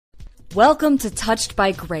Welcome to Touched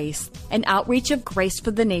by Grace, an outreach of Grace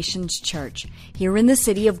for the Nations Church, here in the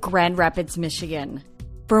city of Grand Rapids, Michigan.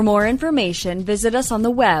 For more information, visit us on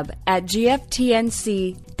the web at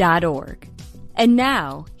gftnc.org. And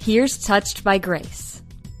now, here's Touched by Grace.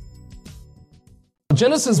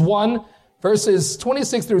 Genesis 1, verses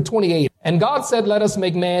 26 through 28. And God said, "Let us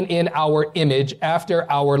make man in our image,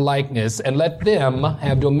 after our likeness, and let them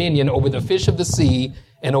have dominion over the fish of the sea,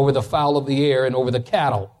 and over the fowl of the air, and over the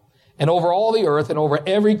cattle, and over all the earth, and over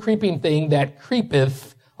every creeping thing that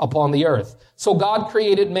creepeth upon the earth." So God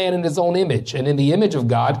created man in his own image, and in the image of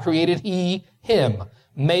God created he him.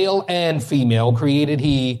 Male and female created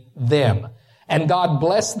he them. And God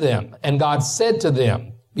blessed them, and God said to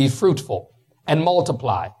them, "Be fruitful, and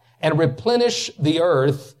multiply, and replenish the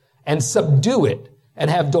earth, and subdue it, and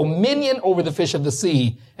have dominion over the fish of the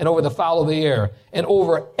sea, and over the fowl of the air, and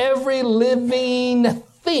over every living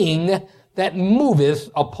thing that moveth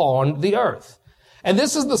upon the earth." And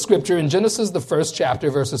this is the scripture in Genesis, the first chapter,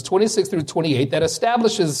 verses 26 through 28, that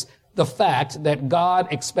establishes the fact that God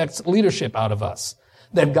expects leadership out of us.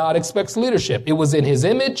 That God expects leadership. It was in his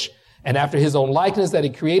image and after his own likeness that he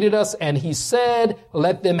created us, and he said,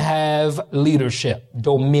 let them have leadership,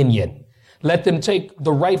 dominion. Let them take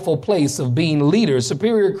the rightful place of being leaders,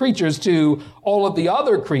 superior creatures to all of the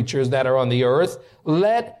other creatures that are on the earth.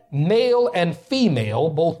 Let male and female,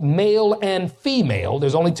 both male and female,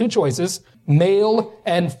 there's only two choices, male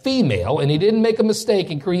and female, and he didn't make a mistake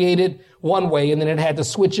and created one way and then it had to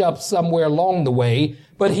switch up somewhere along the way,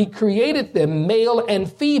 but he created them male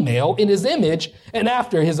and female in his image and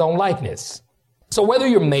after his own likeness. So whether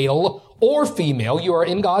you're male or female, you are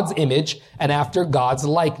in God's image and after God's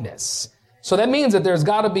likeness. So that means that there's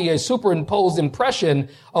got to be a superimposed impression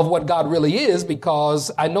of what God really is, because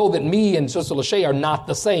I know that me and Sister Lachey are not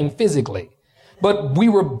the same physically. But we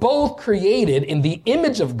were both created in the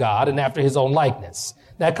image of God and after his own likeness.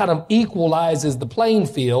 That kind of equalizes the playing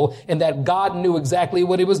field, in that God knew exactly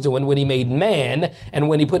what he was doing when he made man, and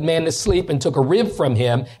when he put man to sleep and took a rib from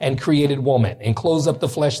him and created woman and closed up the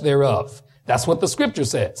flesh thereof. That's what the scripture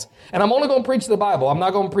says. And I'm only going to preach the Bible. I'm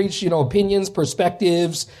not going to preach, opinions,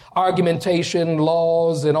 perspectives, argumentation,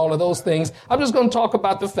 laws, and all of those things. I'm just going to talk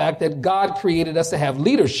about the fact that God created us to have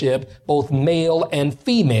leadership, both male and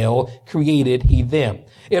female created he them.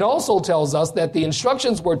 It also tells us that the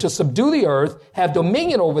instructions were to subdue the earth, have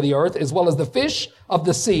dominion over the earth, as well as the fish of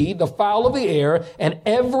the sea, the fowl of the air, and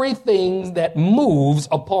everything that moves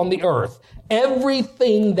upon the earth.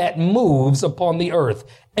 Everything that moves upon the earth.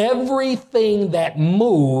 Everything that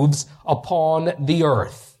moves upon the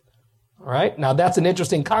earth. All right. Now that's an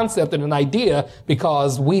interesting concept and an idea,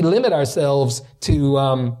 because we limit ourselves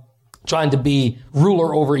to trying to be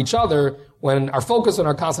ruler over each other, when our focus and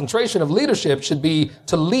our concentration of leadership should be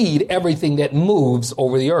to lead everything that moves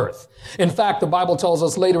over the earth. In fact, the Bible tells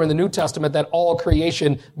us later in the New Testament that all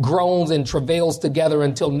creation groans and travails together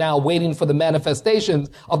until now, waiting for the manifestations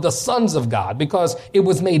of the sons of God, because it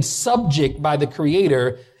was made subject by the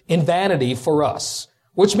Creator in vanity for us,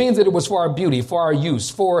 which means that it was for our beauty, for our use,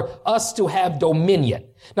 for us to have dominion.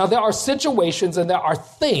 Now, there are situations and there are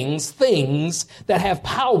things that have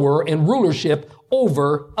power and rulership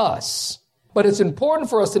over us. But it's important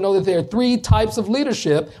for us to know that there are three types of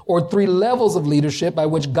leadership, or three levels of leadership by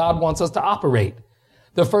which God wants us to operate.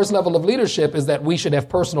 The first level of leadership is that we should have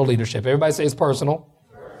personal leadership. Everybody say it's personal.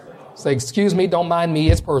 Say, excuse me, don't mind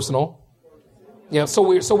me, it's personal. So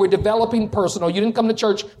we're developing personal. You didn't come to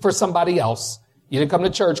church for somebody else. You didn't come to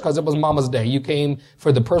church because it was Mama's Day. You came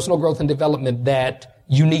for the personal growth and development that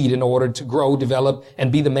you need in order to grow, develop,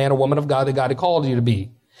 and be the man or woman of God that God had called you to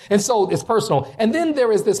be. And so it's personal. And then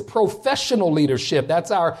there is this professional leadership. That's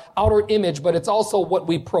our outer image, but it's also what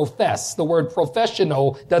we profess. The word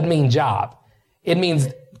professional doesn't mean job. It means,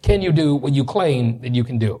 can you do what you claim that you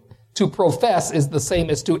can do? To profess is the same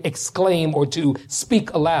as to exclaim or to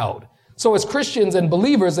speak aloud. So as Christians and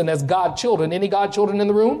believers and as God children, any God children in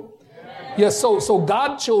the room? Yes, so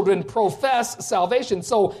God children profess salvation.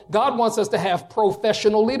 So God wants us to have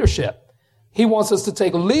professional leadership. He wants us to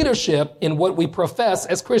take leadership in what we profess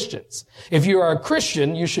as Christians. If you are a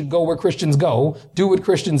Christian, you should go where Christians go, do what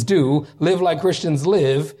Christians do, live like Christians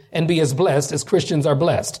live, and be as blessed as Christians are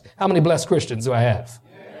blessed. How many blessed Christians do I have?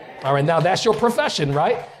 All right, now that's your profession,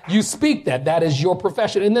 right? You speak that. That is your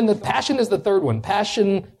profession. And then the passion is the third one.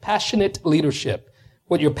 Passionate leadership.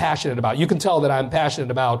 What you're passionate about. You can tell that I'm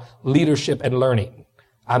passionate about leadership and learning.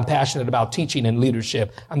 I'm passionate about teaching and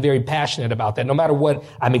leadership. I'm very passionate about that. No matter what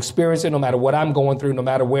I'm experiencing, no matter what I'm going through, no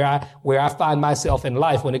matter where I find myself in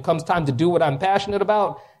life, when it comes time to do what I'm passionate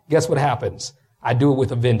about, guess what happens? I do it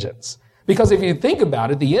with a vengeance. Because if you think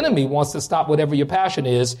about it, the enemy wants to stop whatever your passion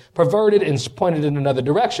is, pervert it, and point it in another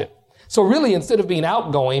direction. So really, instead of being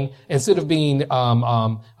outgoing, instead of being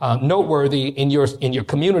noteworthy in your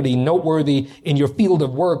community, noteworthy in your field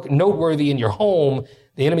of work, noteworthy in your home,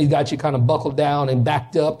 the enemy's got you kind of buckled down and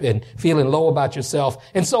backed up and feeling low about yourself.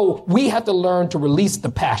 And so we have to learn to release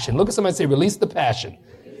the passion. Look at somebody and say, release the passion.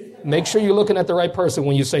 Make sure you're looking at the right person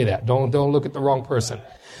when you say that. Don't look at the wrong person.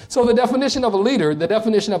 So the definition of a leader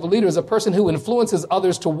is a person who influences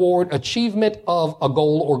others toward achievement of a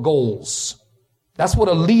goal or goals. That's what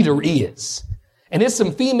a leader is. And it's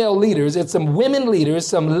some female leaders, it's some women leaders,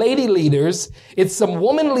 some lady leaders, it's some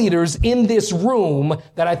woman leaders in this room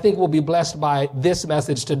that I think will be blessed by this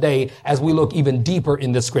message today as we look even deeper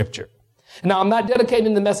in the scripture. Now, I'm not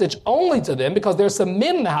dedicating the message only to them because there's some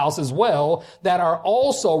men in the house as well that are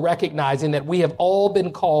also recognizing that we have all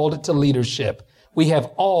been called to leadership. We have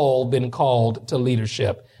all been called to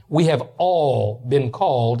leadership. We have all been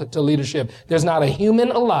called to leadership. There's not a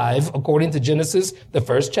human alive, according to Genesis, the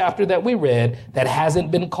first chapter that we read, that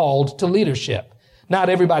hasn't been called to leadership. Not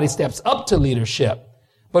everybody steps up to leadership,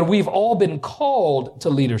 but we've all been called to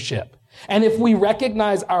leadership. And if we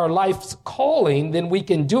recognize our life's calling, then we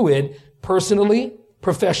can do it personally,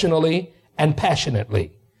 professionally, and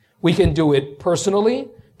passionately. We can do it personally,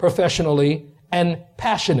 professionally, and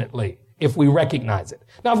passionately if we recognize it.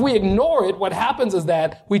 Now, if we ignore it, what happens is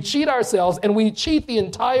that we cheat ourselves and we cheat the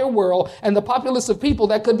entire world and the populace of people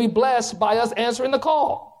that could be blessed by us answering the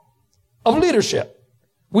call of leadership.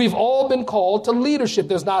 We've all been called to leadership.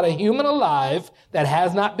 There's not a human alive that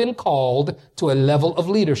has not been called to a level of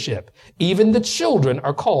leadership. Even the children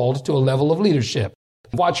are called to a level of leadership.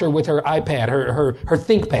 Watch her with her iPad, her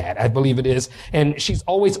ThinkPad, I believe it is. And she's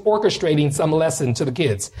always orchestrating some lesson to the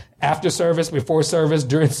kids. After service, before service,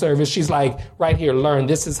 during service, she's like, right here, learn.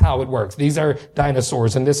 This is how it works. These are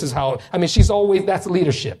dinosaurs. And this is how, she's always, that's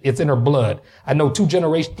leadership. It's in her blood. I know 3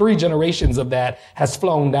 generations of that has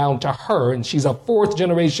flown down to her. And she's a 4th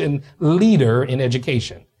generation leader in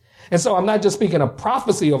education. And so I'm not just speaking a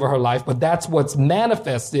prophecy over her life, but that's what's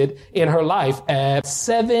manifested in her life at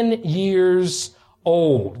 7 years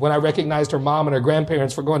old. When I recognized her mom and her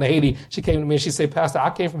grandparents for going to Haiti, she came to me and she said, Pastor,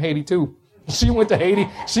 I came from Haiti too. She went to Haiti.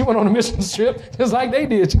 She went on a mission trip just like they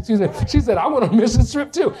did. She said, I went on a mission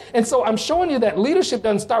trip too. And so I'm showing you that leadership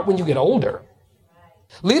doesn't start when you get older.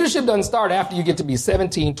 Leadership doesn't start after you get to be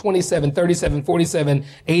 17, 27, 37, 47,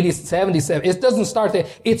 80, 77. It doesn't start there.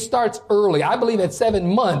 It starts early. I believe at 7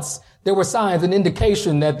 months, there were signs and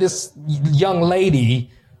indication that this young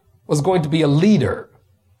lady was going to be a leader.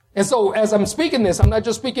 And so as I'm speaking this, I'm not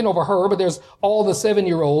just speaking over her, but there's all the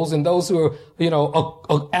 7-year-olds and those who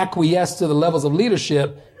are, acquiesce to the levels of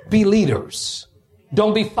leadership. Be leaders.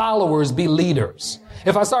 Don't be followers, be leaders.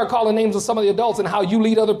 If I start calling names of some of the adults and how you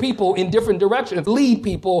lead other people in different directions, lead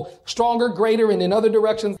people stronger, greater, and in other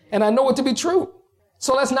directions, and I know it to be true.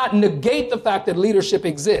 So let's not negate the fact that leadership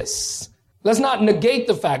exists. Let's not negate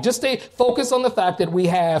the fact. Just stay focused on the fact that we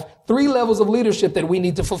have 3 levels of leadership that we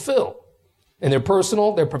need to fulfill. And they're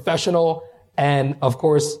personal, they're professional, and of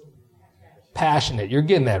course, passionate. You're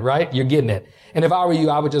getting that, right? You're getting it. And if I were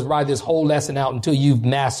you, I would just ride this whole lesson out until you've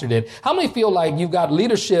mastered it. How many feel like you've got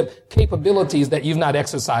leadership capabilities that you've not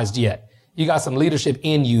exercised yet? You got some leadership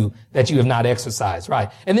in you that you have not exercised,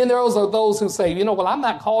 right? And then there are those who say, well, I'm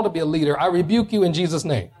not called to be a leader. I rebuke you in Jesus'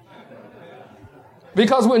 name.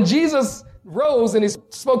 Because when Jesus rose and he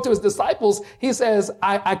spoke to his disciples, he says,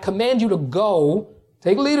 I command you to go,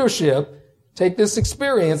 take leadership, take this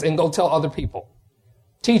experience and go tell other people.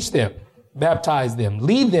 Teach them, baptize them,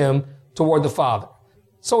 lead them toward the Father.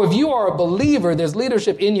 So if you are a believer, there's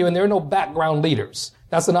leadership in you and there are no background leaders.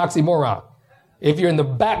 That's an oxymoron. If you're in the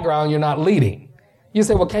background, you're not leading. You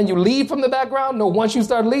say, well, can you lead from the background? No, once you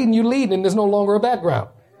start leading, you lead and there's no longer a background.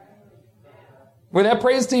 When that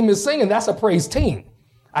praise team is singing, that's a praise team.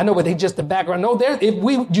 I know, but they just the background. No,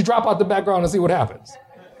 you drop out the background and see what happens.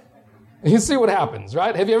 You see what happens,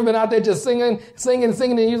 right? Have you ever been out there just singing,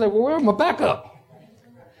 and you're like, well, where's my backup?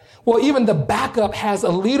 Well, even the backup has a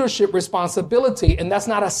leadership responsibility, and that's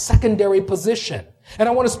not a secondary position. And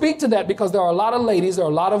I want to speak to that because there are a lot of ladies, there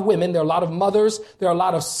are a lot of women, there are a lot of mothers, there are a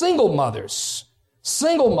lot of single mothers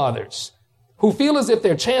who feel as if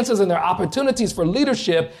their chances and their opportunities for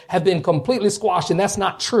leadership have been completely squashed, and that's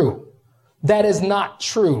not true. That is not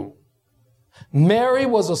true. Mary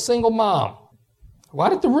was a single mom. Why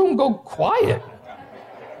did the room go quiet?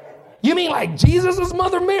 You mean like Jesus'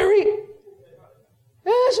 mother Mary?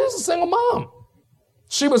 Yeah, she's a single mom.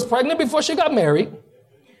 She was pregnant before she got married.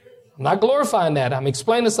 I'm not glorifying that. I'm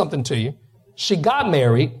explaining something to you. She got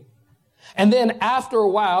married. And then after a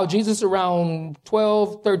while, Jesus around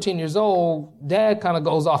 12, 13 years old, dad kind of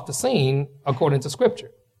goes off the scene according to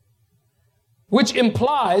scripture, which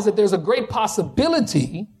implies that there's a great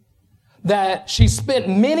possibility that she spent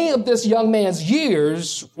many of this young man's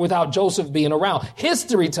years without Joseph being around.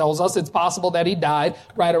 History tells us it's possible that he died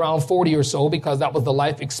right around 40 or so because that was the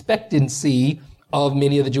life expectancy of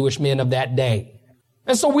many of the Jewish men of that day.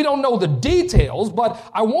 And so we don't know the details, but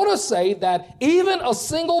I want to say that even a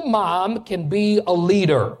single mom can be a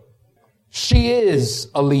leader. She is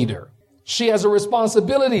a leader. She has a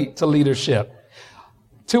responsibility to leadership,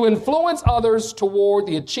 to influence others toward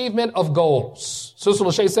the achievement of goals. Sister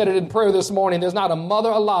Lachey said it in prayer this morning. There's not a mother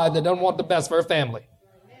alive that doesn't want the best for her family.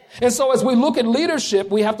 And so as we look at leadership,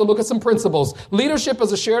 we have to look at some principles. Leadership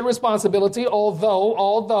is a shared responsibility,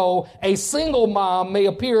 although a single mom may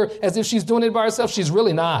appear as if she's doing it by herself, she's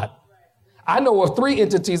really not. I know of 3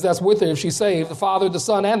 entities that's with her if she's saved: the Father, the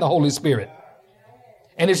Son, and the Holy Spirit.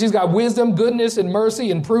 And if she's got wisdom, goodness, and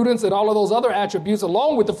mercy, and prudence, and all of those other attributes,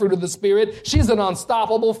 along with the fruit of the Spirit, she's an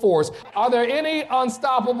unstoppable force. Are there any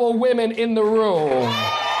unstoppable women in the room?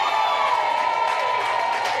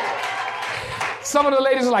 Some of the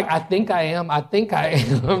ladies are like, I think I am.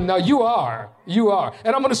 No, you are.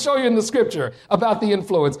 And I'm going to show you in the scripture about the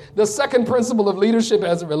influence. The second principle of leadership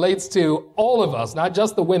as it relates to all of us, not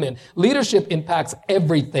just the women. Leadership impacts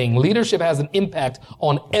everything. Leadership has an impact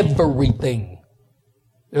on everything.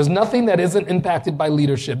 There's nothing that isn't impacted by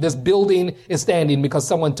leadership. This building is standing because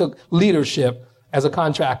someone took leadership as a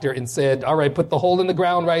contractor and said, all right, put the hole in the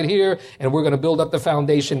ground right here, and we're going to build up the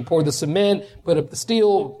foundation, pour the cement, put up the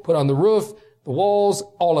steel, put on the roof, the walls,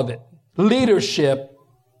 all of it. Leadership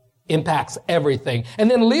impacts everything. And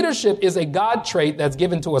then leadership is a God trait that's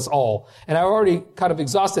given to us all. And I already kind of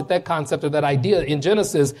exhausted that concept or that idea in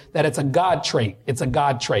Genesis that it's a God trait. It's a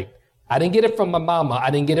God trait. I didn't get it from my mama.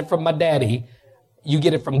 I didn't get it from my daddy. You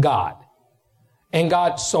get it from God. And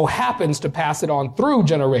God so happens to pass it on through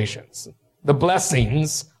generations, the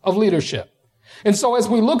blessings of leadership. And so as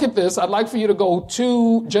we look at this, I'd like for you to go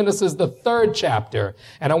to Genesis, the 3rd chapter,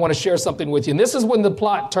 and I want to share something with you. And this is when the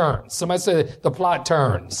plot turns. Somebody say the plot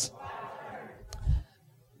turns.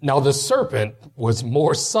 Now the serpent was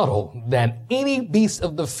more subtle than any beast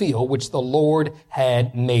of the field which the Lord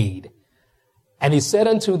had made. And he said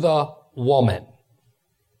unto the woman,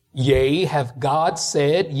 Yea, hath God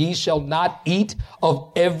said, ye shall not eat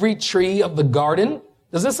of every tree of the garden?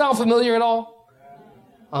 Does this sound familiar at all?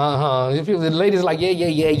 If the ladies are like,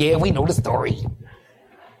 yeah, we know the story.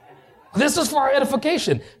 This is for our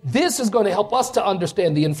edification. This is going to help us to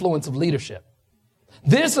understand the influence of leadership.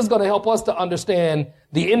 This is going to help us to understand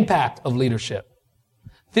the impact of leadership.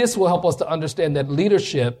 This will help us to understand that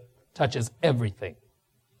leadership touches everything.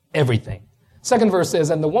 Everything. 2nd verse says,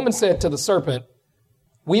 And the woman said to the serpent,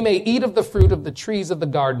 We may eat of the fruit of the trees of the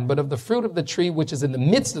garden, but of the fruit of the tree which is in the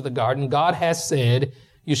midst of the garden, God has said,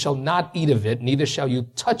 You shall not eat of it, neither shall you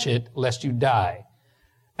touch it, lest you die.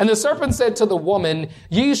 And the serpent said to the woman,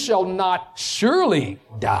 Ye shall not surely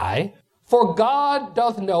die, for God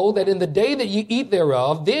doth know that in the day that ye eat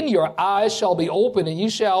thereof, then your eyes shall be open, and ye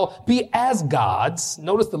shall be as gods.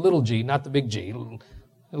 Notice the little g, not the big G,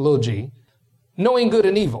 little g, knowing good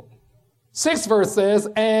and evil. 6th verse says,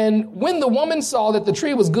 And when the woman saw that the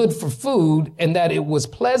tree was good for food, and that it was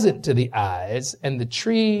pleasant to the eyes, and the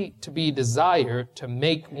tree to be desired to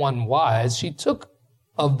make one wise, she took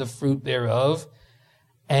of the fruit thereof,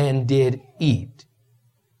 and did eat.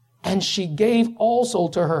 And she gave also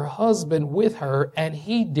to her husband with her, and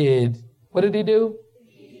he did, what did he do?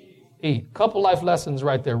 Eat. Couple life lessons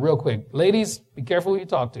right there, real quick. Ladies, be careful who you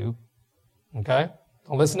talk to. Okay?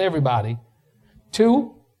 Don't listen to everybody.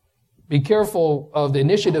 2, be careful of the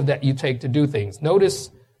initiative that you take to do things.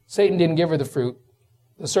 Notice Satan didn't give her the fruit.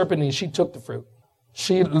 The serpent, she took the fruit.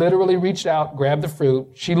 She literally reached out, grabbed the fruit.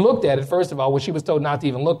 She looked at it, first of all, when she was told not to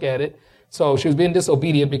even look at it. So she was being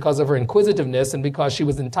disobedient because of her inquisitiveness and because she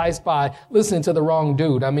was enticed by listening to the wrong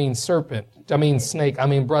dude. I mean serpent. I mean snake.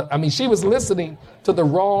 She was listening to the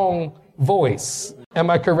wrong voice. Am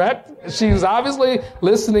I correct? She was obviously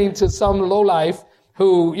listening to some lowlife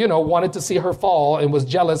who, wanted to see her fall and was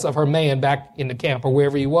jealous of her man back in the camp or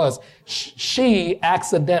wherever he was. She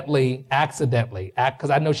accidentally, because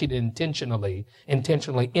I know she didn't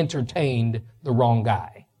intentionally entertained the wrong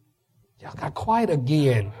guy. Y'all got quiet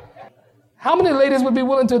again. How many ladies would be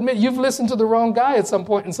willing to admit you've listened to the wrong guy at some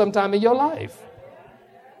point in some time in your life?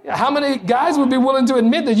 How many guys would be willing to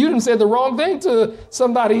admit that you done said the wrong thing to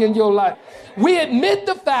somebody in your life? We admit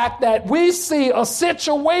the fact that we see a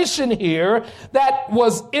situation here that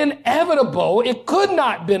was inevitable. It could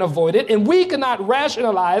not have been avoided, and we cannot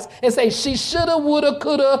rationalize and say she shoulda, woulda,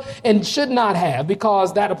 coulda, and should not have,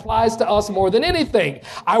 because that applies to us more than anything.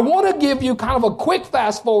 I want to give you kind of a quick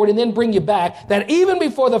fast forward and then bring you back that even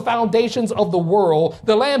before the foundations of the world,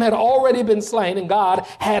 the Lamb had already been slain and God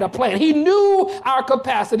had a plan. He knew our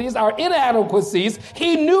capacities, our inadequacies.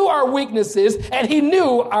 He knew our weaknesses, and he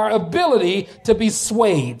knew our ability to be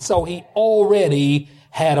swayed. So he already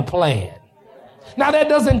had a plan. Now that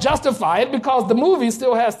doesn't justify it, because the movie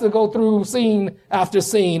still has to go through scene after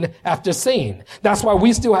scene after scene. That's why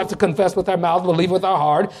we still have to confess with our mouth, believe with our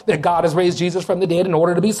heart that God has raised Jesus from the dead in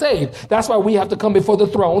order to be saved. That's why we have to come before the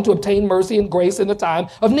throne to obtain mercy and grace in the time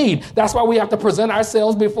of need. That's why we have to present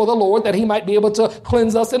ourselves before the Lord that he might be able to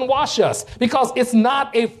cleanse us and wash us, because it's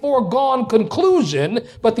not a foregone conclusion,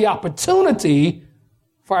 but the opportunity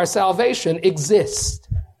for our salvation exists.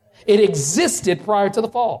 It existed prior to the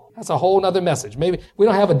fall. That's a whole nother message. Maybe we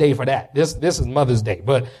don't have a day for that. This is Mother's Day.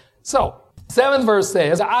 But so 7th verse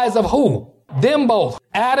says, the eyes of who? Them both.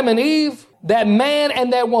 Adam and Eve, that man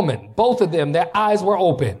and that woman, both of them, their eyes were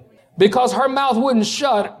open. Because her mouth wouldn't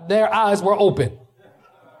shut, their eyes were open.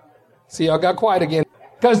 See, y'all got quiet again.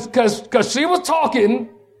 Because she was talking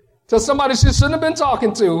to somebody she shouldn't have been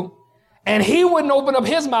talking to, and he wouldn't open up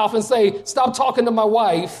his mouth and say, stop talking to my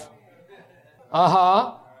wife.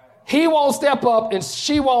 He won't step up and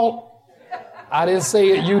she won't. I didn't say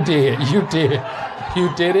it. You did. You did.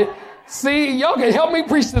 You did it. See, y'all can help me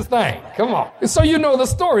preach this thing. Come on. So you know the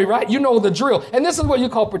story, right? You know the drill. And this is what you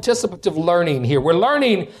call participative learning here. We're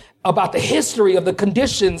learning about the history of the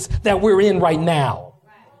conditions that we're in right now.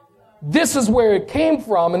 This is where it came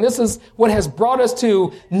from, and this is what has brought us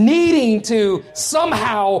to needing to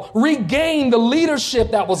somehow regain the leadership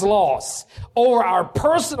that was lost over our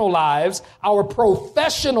personal lives, our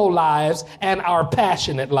professional lives, and our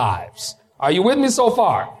passionate lives. Are you with me so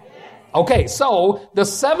far? Okay, so the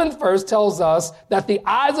 7th verse tells us that the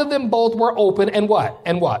eyes of them both were open, and what?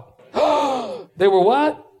 And what? They were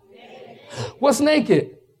what? What's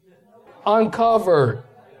naked? Uncovered.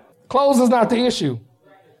 Clothes is not the issue.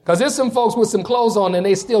 Because there's some folks with some clothes on and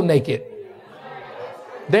they still naked.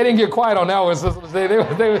 They didn't get quiet on that one. She was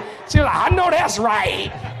like, I know that's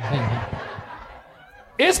right.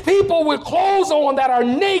 It's people with clothes on that are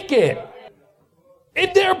naked.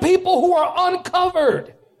 And there are people who are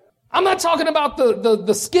uncovered. I'm not talking about the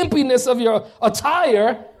skimpiness of your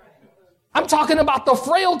attire. I'm talking about the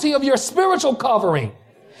frailty of your spiritual covering.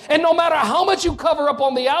 And no matter how much you cover up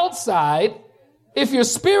on the outside, if your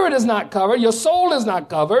spirit is not covered, your soul is not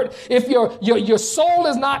covered, if your soul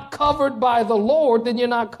is not covered by the Lord, then you're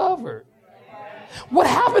not covered. What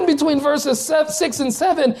happened between verses 6 and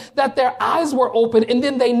 7, that their eyes were open and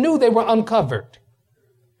then they knew they were uncovered?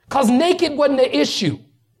 Because naked wasn't the issue.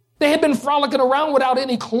 They had been frolicking around without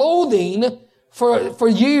any clothing for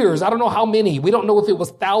years. I don't know how many. We don't know if it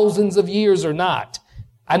was thousands of years or not.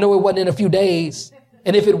 I know it wasn't in a few days.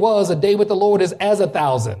 And if it was, a day with the Lord is as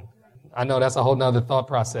 1,000. I know that's a whole nother thought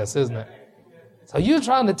process, isn't it? So you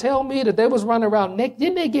trying to tell me that they was running around naked?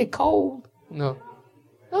 Didn't they get cold? No,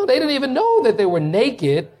 they didn't even know that they were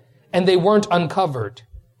naked, and they weren't uncovered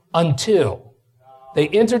until they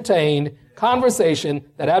entertained conversation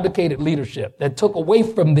that abdicated leadership, that took away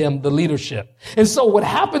from them the leadership. And so what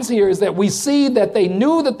happens here is that we see that they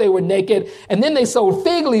knew that they were naked, and then they sewed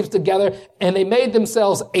fig leaves together and they made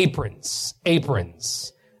themselves aprons.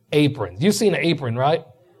 You've seen an apron, right?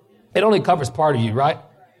 It only covers part of you, right?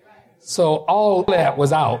 So all that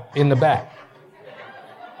was out in the back.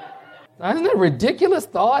 Now, isn't that a ridiculous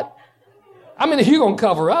thought? I mean, if you're going to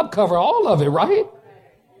cover up, cover all of it, right?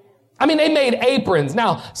 I mean, they made aprons.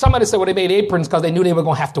 Now, somebody said, well, they made aprons because they knew they were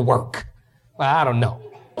going to have to work. Well, I don't know.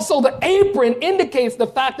 So the apron indicates the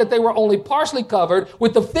fact that they were only partially covered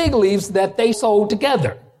with the fig leaves that they sewed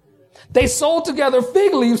together. They sewed together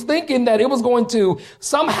fig leaves thinking that it was going to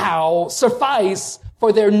somehow suffice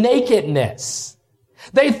for their nakedness.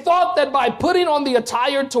 They thought that by putting on the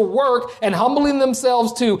attire to work and humbling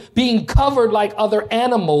themselves to being covered like other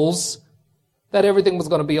animals, that everything was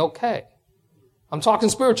going to be okay. I'm talking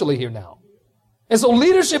spiritually here now. And so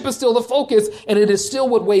leadership is still the focus, and it is still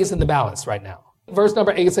what weighs in the balance right now. Verse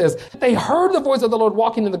number 8 says, they heard the voice of the Lord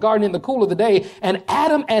walking in the garden in the cool of the day, and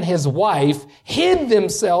Adam and his wife hid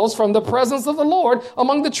themselves from the presence of the Lord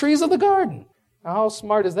among the trees of the garden. How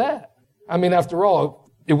smart is that? I mean, after all,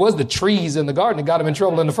 it was the trees in the garden that got them in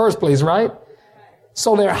trouble in the first place, right?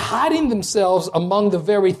 So they're hiding themselves among the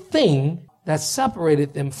very thing that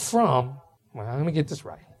separated them from, well, let me get this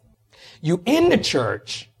right. You in the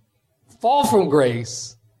church, fall from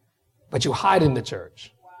grace, but you hide in the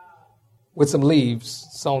church with some leaves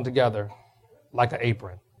sewn together like an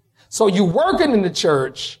apron. So you working in the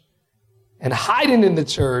church and hiding in the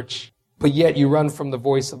church, but yet you run from the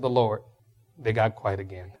voice of the Lord. They got quiet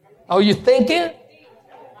again. Oh, you thinking?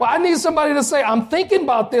 Well, I need somebody to say, I'm thinking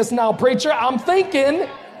about this now, preacher. I'm thinking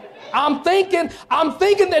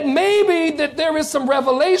that maybe that there is some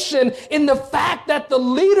revelation in the fact that the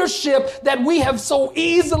leadership that we have so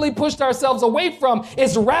easily pushed ourselves away from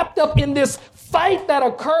is wrapped up in this fight that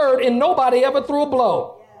occurred and nobody ever threw a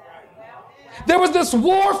blow. There was this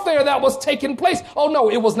warfare that was taking place. Oh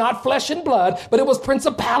no, it was not flesh and blood, but it was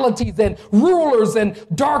principalities and rulers and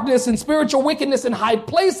darkness and spiritual wickedness in high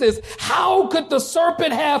places. How could the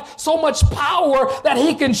serpent have so much power that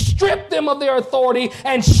he can strip them of their authority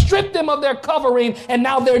and strip them of their covering, and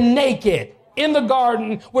now they're naked in the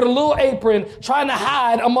garden with a little apron trying to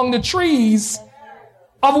hide among the trees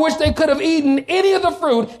of which they could have eaten any of the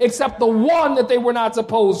fruit except the one that they were not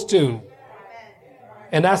supposed to.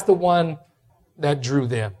 And that's the one that drew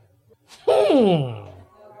them. I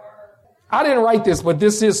didn't write this, but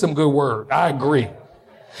this is some good word. I agree.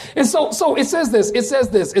 And so it says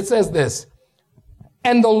this.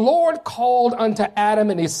 And the Lord called unto Adam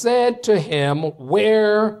and he said to him,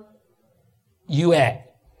 where you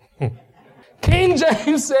at? King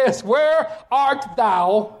James says, where art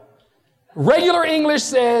thou? Regular English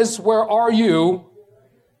says, where are you?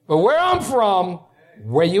 But where I'm from,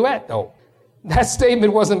 where you at though? That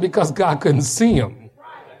statement wasn't because God couldn't see him.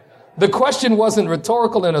 The question wasn't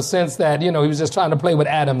rhetorical in a sense that, he was just trying to play with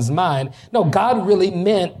Adam's mind. No, God really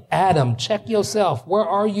meant, Adam, check yourself. Where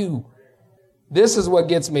are you? This is what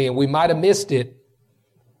gets me, and we might have missed it.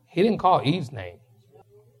 He didn't call Eve's name.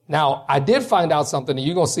 Now, I did find out something, and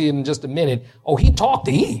you're going to see it in just a minute. Oh, he talked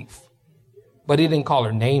to Eve, but he didn't call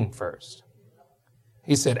her name first.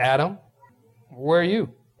 He said, Adam, where are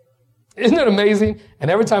you? Isn't it amazing?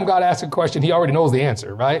 And every time God asks a question, he already knows the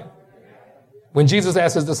answer, right? When Jesus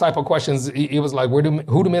asked his disciple questions, he was like,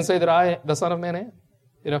 who do men say that I, the Son of Man, am?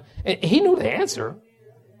 And he knew the answer.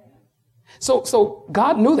 So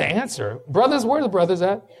God knew the answer. Brothers, where are the brothers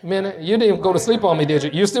at? Men, you didn't go to sleep on me, did you?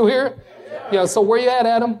 You still here? Yeah, so where you at,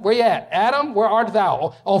 Adam? Where you at? Adam, where art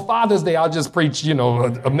thou? On Father's Day, I'll just preach,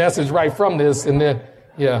 a message right from this, and then,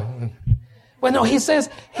 yeah. Well, no, he says,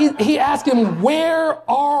 he asked him, where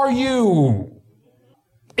are you?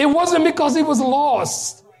 It wasn't because he was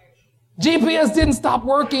lost. GPS didn't stop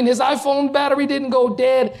working. His iPhone battery didn't go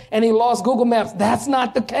dead and he lost Google Maps. That's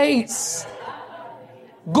not the case.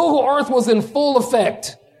 Google Earth was in full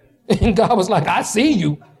effect. And God was like, I see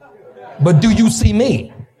you, but do you see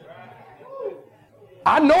me?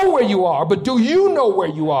 I know where you are, but do you know where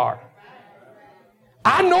you are?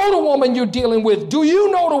 I know the woman you're dealing with. Do you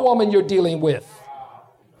know the woman you're dealing with?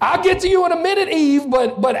 I'll get to you in a minute, Eve,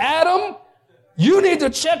 but Adam, you need to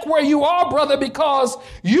check where you are, brother, because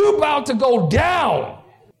you about to go down.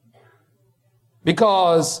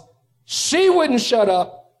 Because she wouldn't shut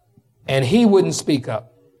up and he wouldn't speak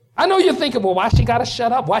up. I know you're thinking, well, why she got to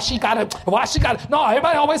shut up? Why she got to? No,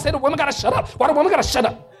 everybody always say the women got to shut up. Why the woman got to shut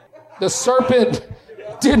up? The serpent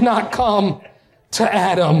did not come to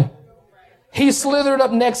Adam. He slithered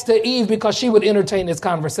up next to Eve because she would entertain this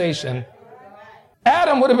conversation.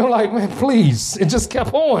 Adam would have been like, man, please. It just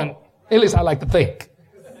kept on. At least I like to think.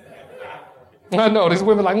 I know, these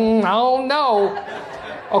women are like, I don't know.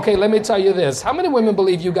 Okay, let me tell you this. How many women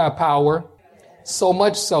believe you got power? So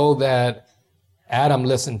much so that Adam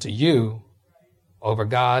listened to you over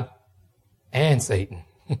God and Satan.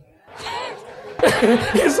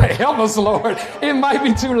 He said, help us, Lord. It might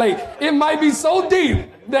be too late. It might be so deep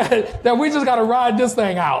that we just got to ride this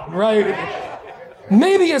thing out, right?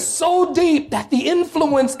 Maybe it's so deep that the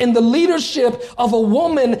influence in the leadership of a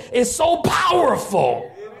woman is so powerful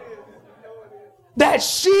that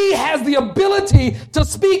she has the ability to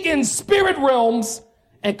speak in spirit realms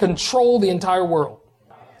and control the entire world,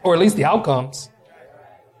 or at least the outcomes.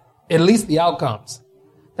 At least the outcomes.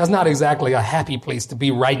 That's not exactly a happy place to be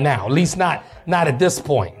right now, at least not at this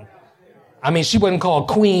point. I mean, she wasn't called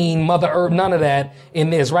Queen, Mother Earth, none of that in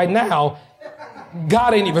this. Right now,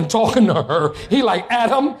 God ain't even talking to her. He like,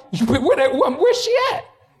 Adam, where's she at?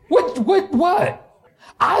 What?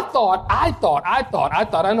 I thought,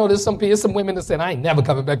 I know there's some women that said, I ain't never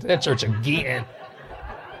coming back to that church again.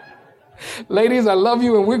 Ladies, I love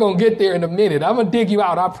you and we're going to get there in a minute. I'm going to dig you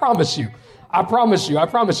out. I promise you.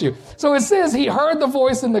 So it says he heard the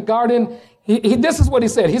voice in the garden. This is what he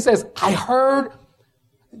said. He says, I heard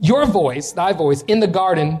your voice, thy voice in the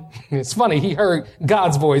garden. It's funny. He heard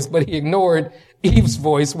God's voice, but he ignored Eve's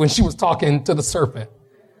voice when she was talking to the serpent.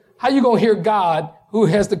 How you going to hear God who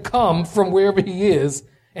has to come from wherever he is,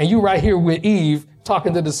 and you right here with Eve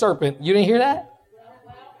talking to the serpent? You didn't hear that?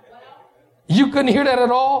 You couldn't hear that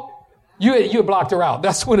at all? You blocked her out.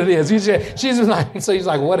 That's what it is. She's just like, so he's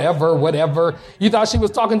like, whatever. You thought she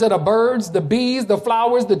was talking to the birds, the bees, the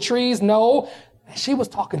flowers, the trees? No, she was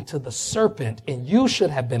talking to the serpent, and you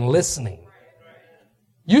should have been listening.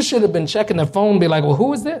 You should have been checking the phone and be like, well,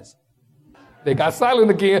 who is this? They got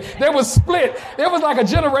silent again. There was split. There was like a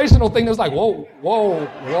generational thing. It was like, whoa.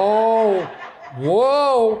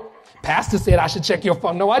 Pastor said I should check your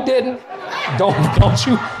phone. No, I didn't.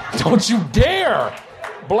 Don't you dare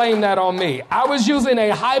blame that on me. I was using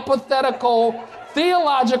a hypothetical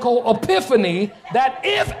theological epiphany that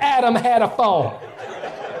if Adam had a phone,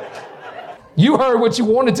 you heard what you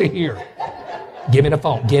wanted to hear. Give me the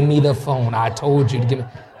phone. Give me the phone. I told you to give me.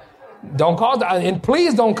 Don't call, and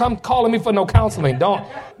please don't come calling me for no counseling. Don't.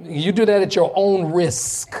 You do that at your own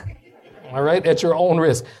risk. All right, at your own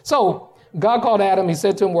risk. So God called Adam. He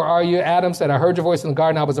said to him, where are you? Adam said, I heard your voice in the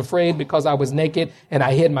garden. I was afraid because I was naked and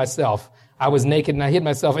I hid myself. I was naked and I hid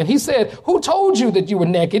myself. And he said, who told you that you were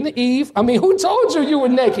naked? Eve. Who told you were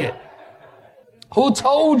naked? Who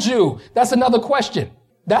told you? That's another question.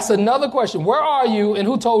 Where are you and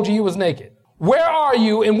who told you was naked? Where are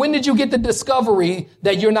you and when did you get the discovery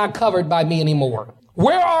that you're not covered by me anymore?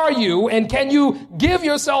 Where are you and can you give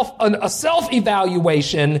yourself a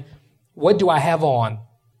self-evaluation? What do I have on?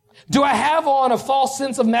 Do I have on a false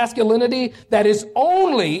sense of masculinity that is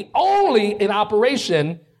only in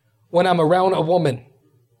operation when I'm around a woman?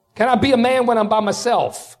 Can I be a man when I'm by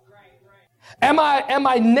myself? Am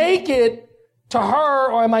I naked to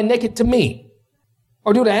her or am I naked to me?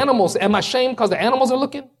 Or do the animals, am I ashamed because the animals are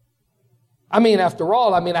looking? After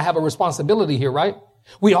all, I have a responsibility here, right?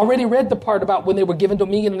 We already read the part about when they were given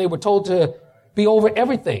dominion and they were told to be over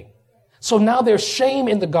everything. So now there's shame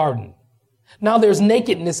in the garden. Now there's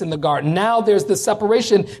nakedness in the garden. Now there's the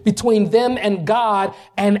separation between them and God,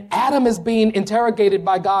 and Adam is being interrogated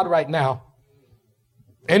by God right now.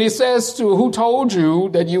 And he says to, who told you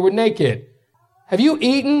that you were naked? Have you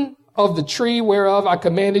eaten of the tree whereof I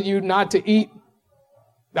commanded you not to eat?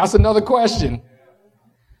 That's another question.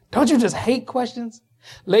 Don't you just hate questions?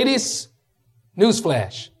 Ladies,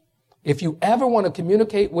 newsflash. If you ever want to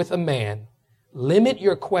communicate with a man, limit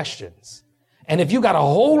your questions. And if you got a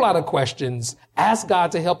whole lot of questions, ask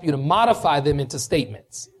God to help you to modify them into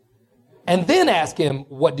statements. And then ask him,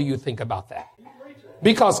 what do you think about that?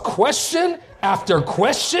 Because question after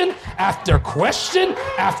question after question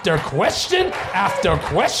after question after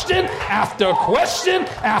question after question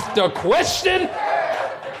after question.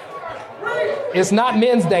 It's not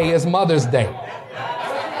Men's Day, it's Mother's Day.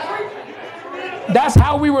 That's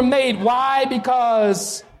how we were made. Why?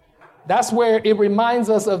 Because that's where it reminds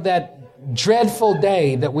us of that dreadful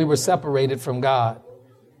day that we were separated from God.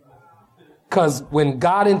 Because when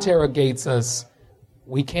God interrogates us,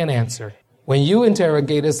 we can't answer. When you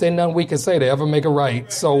interrogate us, ain't nothing we can say to ever make it right.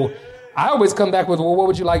 So I always come back with, well, what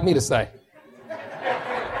would you like me to say?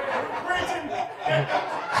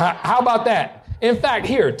 How about that? In fact,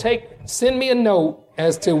 here, send me a note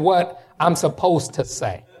as to what I'm supposed to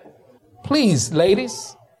say. Please,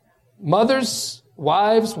 ladies, mothers,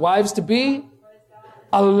 wives to be,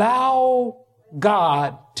 allow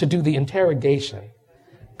God to do the interrogation.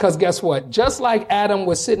 Because guess what? Just like Adam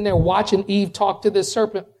was sitting there watching Eve talk to this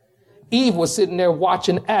serpent, Eve was sitting there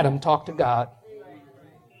watching Adam talk to God.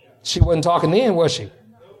 She wasn't talking then, was she?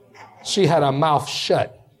 She had her mouth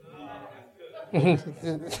shut.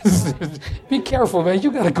 Be careful, man.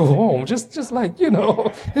 You got to go home. Just like,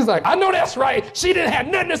 He's like, I know that's right. She didn't have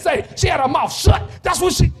nothing to say. She had her mouth shut. That's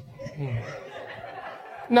what she...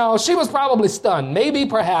 No, she was probably stunned. Maybe,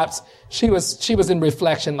 perhaps, she was in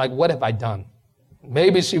reflection, like, what have I done?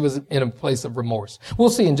 Maybe she was in a place of remorse. We'll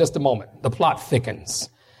see in just a moment. The plot thickens.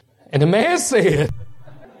 And the man said,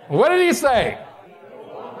 what did he say?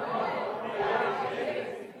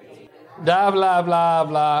 Blah, blah, blah,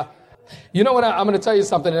 blah. You know what? I'm going to tell you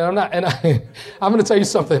something, I'm going to tell you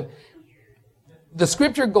something. The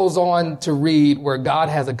scripture goes on to read where God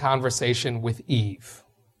has a conversation with Eve.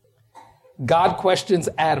 God questions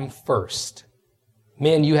Adam first.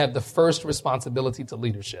 Men, you have the first responsibility to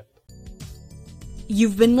leadership.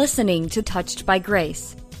 You've been listening to Touched by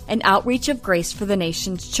Grace, an outreach of Grace for the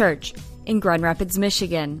Nations Church in Grand Rapids,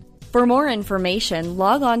 Michigan. For more information,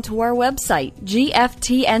 log on to our website,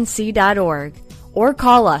 gftnc.org, or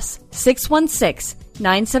call us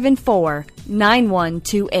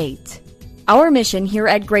 616-974-9128. Our mission here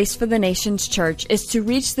at Grace for the Nations Church is to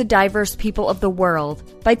reach the diverse people of the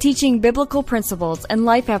world by teaching biblical principles and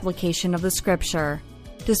life application of the Scripture.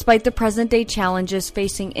 Despite the present-day challenges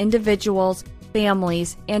facing individuals,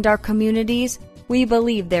 families, and our communities, we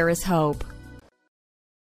believe there is hope.